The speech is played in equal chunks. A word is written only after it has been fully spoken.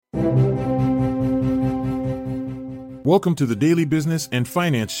Welcome to the Daily Business and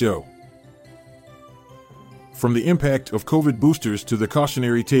Finance Show. From the impact of COVID boosters to the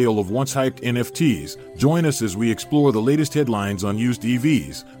cautionary tale of once-hyped NFTs, join us as we explore the latest headlines on used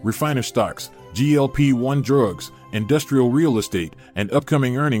EVs, refiner stocks, GLP-1 drugs, industrial real estate, and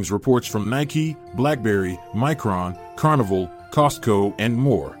upcoming earnings reports from Nike, BlackBerry, Micron, Carnival, Costco, and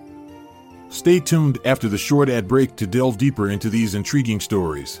more. Stay tuned after the short ad break to delve deeper into these intriguing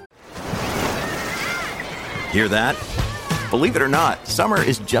stories. Hear that? Believe it or not, summer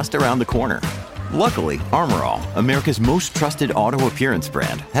is just around the corner. Luckily, Armor All, America's most trusted auto appearance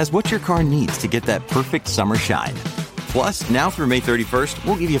brand, has what your car needs to get that perfect summer shine. Plus, now through May 31st,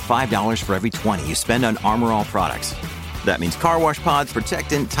 we'll give you $5 for every $20 you spend on Armor All products. That means car wash pods,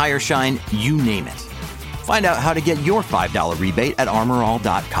 protectant, tire shine, you name it. Find out how to get your $5 rebate at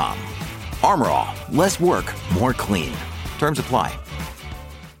armorall.com. Armor All, less work, more clean. Terms apply.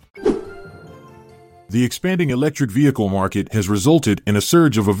 The expanding electric vehicle market has resulted in a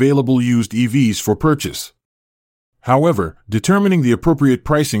surge of available used EVs for purchase. However, determining the appropriate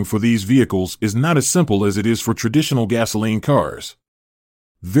pricing for these vehicles is not as simple as it is for traditional gasoline cars.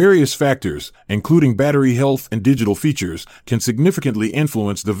 Various factors, including battery health and digital features, can significantly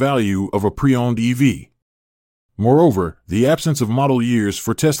influence the value of a pre-owned EV. Moreover, the absence of model years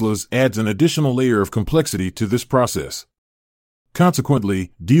for Teslas adds an additional layer of complexity to this process.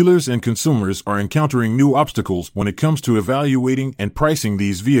 Consequently, dealers and consumers are encountering new obstacles when it comes to evaluating and pricing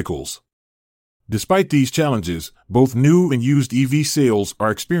these vehicles. Despite these challenges, both new and used EV sales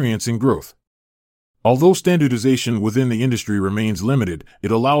are experiencing growth. Although standardization within the industry remains limited,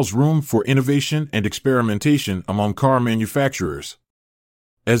 it allows room for innovation and experimentation among car manufacturers.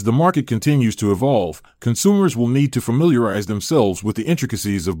 As the market continues to evolve, consumers will need to familiarize themselves with the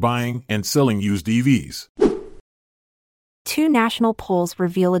intricacies of buying and selling used EVs. Two national polls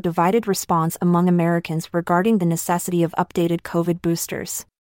reveal a divided response among Americans regarding the necessity of updated COVID boosters.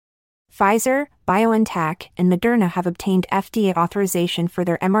 Pfizer, BioNTech, and Moderna have obtained FDA authorization for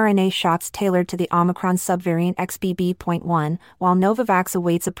their mRNA shots tailored to the Omicron subvariant XBB.1, while Novavax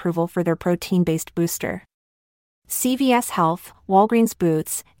awaits approval for their protein-based booster. CVS Health, Walgreens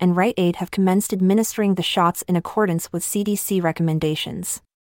Boots, and Rite Aid have commenced administering the shots in accordance with CDC recommendations.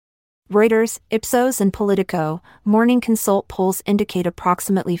 Reuters, Ipsos, and Politico, Morning Consult polls indicate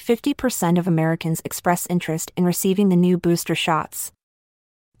approximately 50% of Americans express interest in receiving the new booster shots.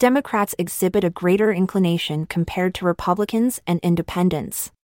 Democrats exhibit a greater inclination compared to Republicans and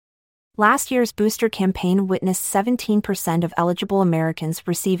independents. Last year's booster campaign witnessed 17% of eligible Americans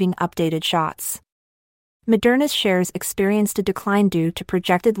receiving updated shots. Moderna's shares experienced a decline due to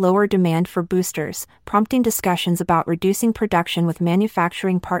projected lower demand for boosters, prompting discussions about reducing production with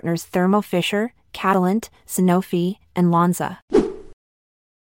manufacturing partners Thermo Fisher, Catalent, Sanofi, and Lonza.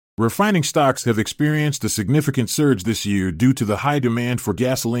 Refining stocks have experienced a significant surge this year due to the high demand for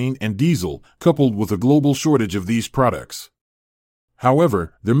gasoline and diesel, coupled with a global shortage of these products.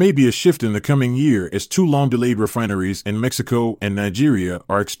 However, there may be a shift in the coming year as two long-delayed refineries in Mexico and Nigeria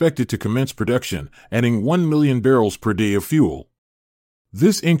are expected to commence production, adding 1 million barrels per day of fuel.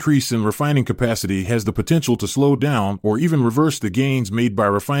 This increase in refining capacity has the potential to slow down or even reverse the gains made by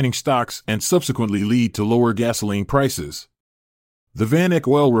refining stocks and subsequently lead to lower gasoline prices. The VanEck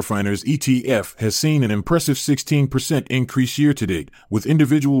Oil Refiners ETF has seen an impressive 16% increase year-to-date, with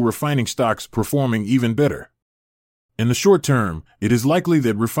individual refining stocks performing even better. In the short term, it is likely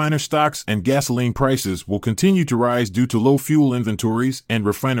that refiner stocks and gasoline prices will continue to rise due to low fuel inventories and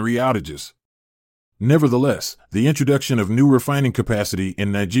refinery outages. Nevertheless, the introduction of new refining capacity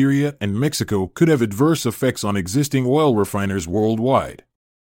in Nigeria and Mexico could have adverse effects on existing oil refiners worldwide.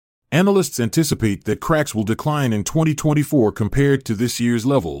 Analysts anticipate that cracks will decline in 2024 compared to this year's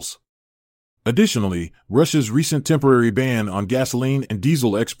levels. Additionally, Russia's recent temporary ban on gasoline and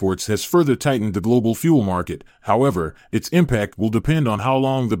diesel exports has further tightened the global fuel market. However, its impact will depend on how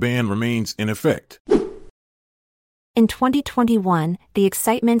long the ban remains in effect. In 2021, the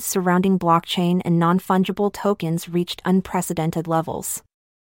excitement surrounding blockchain and non-fungible tokens reached unprecedented levels.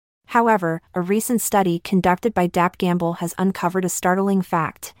 However, a recent study conducted by Dapp Gamble has uncovered a startling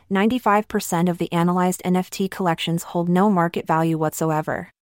fact: 95% of the analyzed NFT collections hold no market value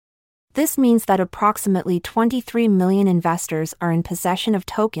whatsoever. This means that approximately 23 million investors are in possession of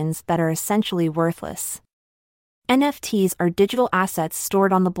tokens that are essentially worthless. NFTs are digital assets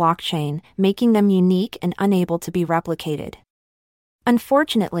stored on the blockchain, making them unique and unable to be replicated.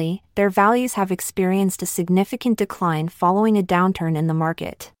 Unfortunately, their values have experienced a significant decline following a downturn in the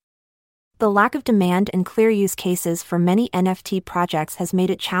market. The lack of demand and clear use cases for many NFT projects has made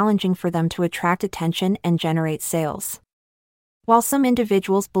it challenging for them to attract attention and generate sales. While some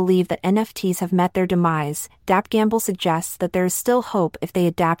individuals believe that NFTs have met their demise, Dap Gamble suggests that there is still hope if they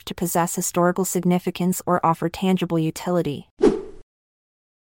adapt to possess historical significance or offer tangible utility.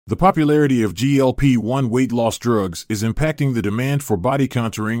 The popularity of GLP-1 weight loss drugs is impacting the demand for body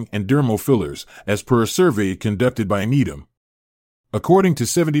contouring and dermal fillers, as per a survey conducted by Needham. According to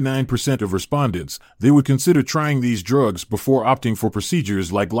 79% of respondents, they would consider trying these drugs before opting for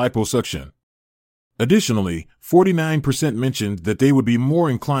procedures like liposuction. Additionally, 49% mentioned that they would be more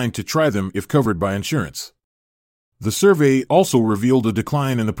inclined to try them if covered by insurance. The survey also revealed a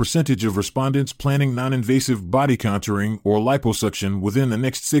decline in the percentage of respondents planning non-invasive body contouring or liposuction within the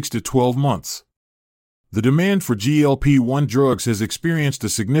next 6 to 12 months. The demand for GLP-1 drugs has experienced a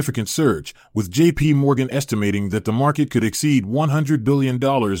significant surge, with J.P. Morgan estimating that the market could exceed $100 billion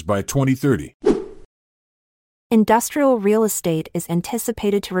by 2030. Industrial real estate is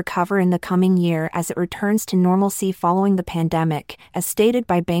anticipated to recover in the coming year as it returns to normalcy following the pandemic, as stated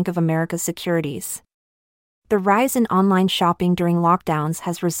by Bank of America Securities. The rise in online shopping during lockdowns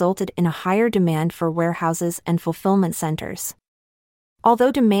has resulted in a higher demand for warehouses and fulfillment centers.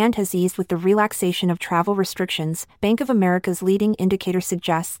 Although demand has eased with the relaxation of travel restrictions, Bank of America's leading indicator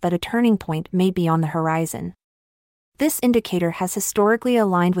suggests that a turning point may be on the horizon. This indicator has historically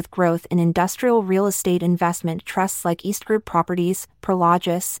aligned with growth in industrial real estate investment trusts like EastGroup Properties,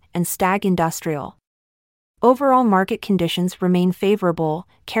 Prologis, and Stag Industrial. Overall market conditions remain favorable,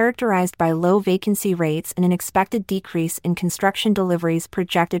 characterized by low vacancy rates and an expected decrease in construction deliveries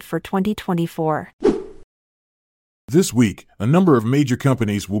projected for 2024. This week, a number of major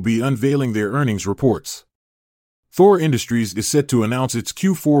companies will be unveiling their earnings reports. Thor Industries is set to announce its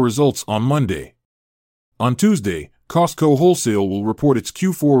Q4 results on Monday. On Tuesday, Costco Wholesale will report its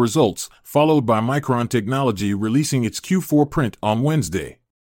Q4 results, followed by Micron Technology releasing its Q4 print on Wednesday.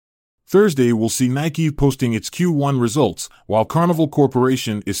 Thursday will see Nike posting its Q1 results, while Carnival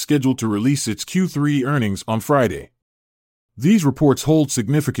Corporation is scheduled to release its Q3 earnings on Friday. These reports hold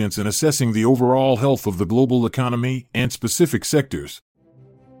significance in assessing the overall health of the global economy and specific sectors.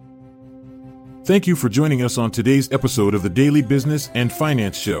 Thank you for joining us on today's episode of the Daily Business and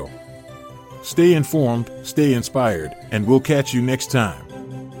Finance Show. Stay informed, stay inspired, and we'll catch you next time.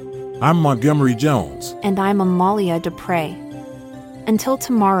 I'm Montgomery Jones. And I'm Amalia Dupre. Until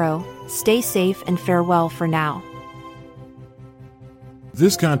tomorrow, stay safe and farewell for now.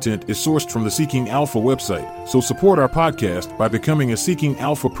 This content is sourced from the Seeking Alpha website, so support our podcast by becoming a Seeking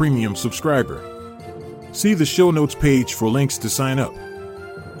Alpha Premium subscriber. See the show notes page for links to sign up.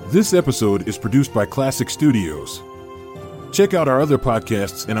 This episode is produced by Classic Studios. Check out our other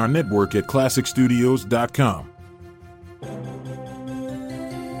podcasts in our network at classicstudios.com.